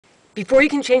Before you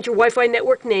can change your Wi-Fi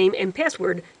network name and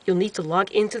password, you'll need to log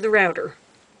into the router.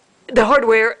 The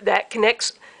hardware that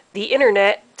connects the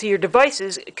internet to your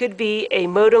devices could be a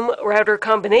modem-router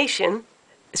combination,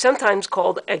 sometimes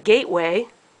called a gateway,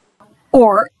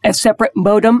 or a separate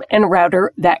modem and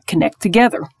router that connect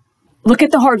together. Look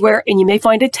at the hardware and you may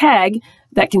find a tag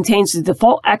that contains the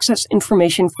default access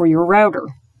information for your router.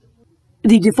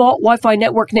 The default Wi-Fi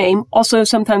network name, also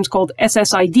sometimes called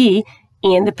SSID,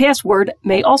 and the password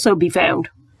may also be found.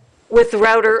 With the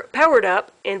router powered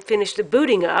up and finished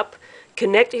booting up,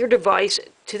 connect your device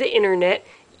to the internet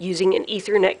using an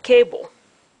Ethernet cable.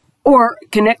 Or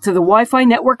connect to the Wi-Fi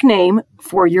network name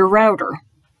for your router.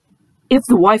 If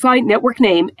the Wi-Fi network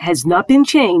name has not been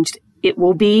changed, it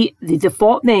will be the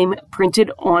default name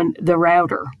printed on the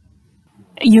router.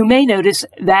 You may notice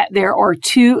that there are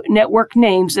two network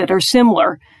names that are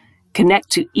similar. Connect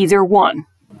to either one.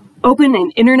 Open an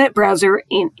internet browser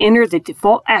and enter the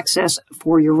default access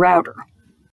for your router.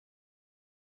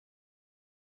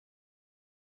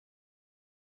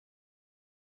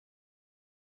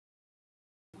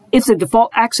 If the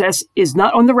default access is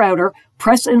not on the router,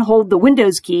 press and hold the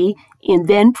Windows key and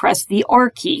then press the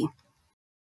R key.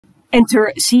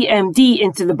 Enter CMD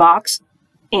into the box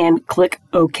and click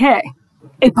OK.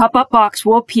 A pop-up box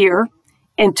will appear.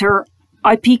 Enter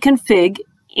ipconfig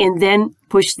and then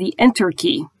push the Enter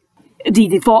key. The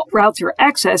default router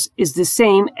access is the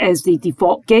same as the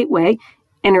default gateway.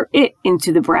 Enter it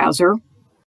into the browser.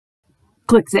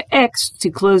 Click the X to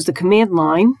close the command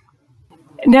line.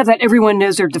 Now that everyone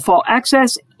knows their default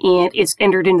access and it's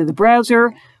entered into the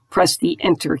browser, press the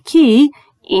Enter key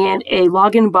and a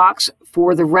login box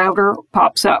for the router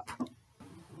pops up.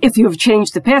 If you have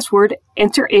changed the password,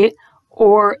 enter it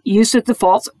or use the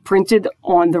defaults printed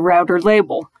on the router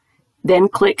label. Then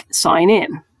click Sign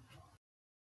In.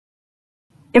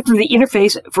 After the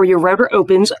interface for your router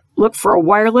opens, look for a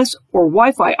wireless or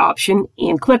Wi-Fi option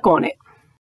and click on it.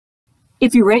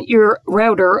 If you rent your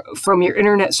router from your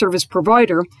internet service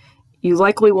provider, you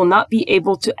likely will not be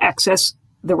able to access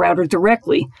the router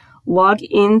directly. Log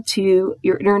into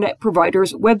your internet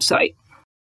provider's website.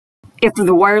 After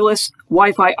the wireless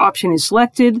Wi-Fi option is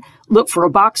selected, look for a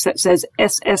box that says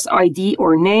SSID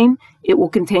or name. It will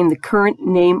contain the current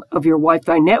name of your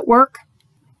Wi-Fi network.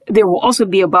 There will also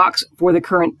be a box for the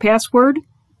current password.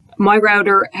 My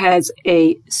router has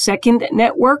a second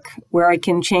network where I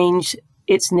can change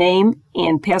its name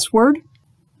and password.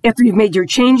 After you've made your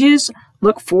changes,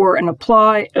 look for an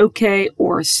Apply, OK,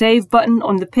 or Save button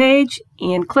on the page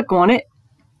and click on it.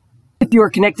 If you are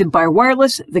connected by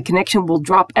wireless, the connection will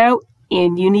drop out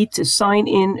and you need to sign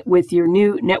in with your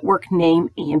new network name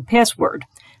and password.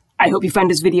 I hope you found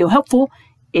this video helpful.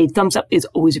 A thumbs up is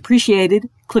always appreciated.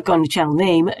 Click on the channel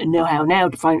name, Know How Now,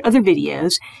 to find other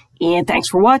videos, and thanks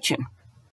for watching.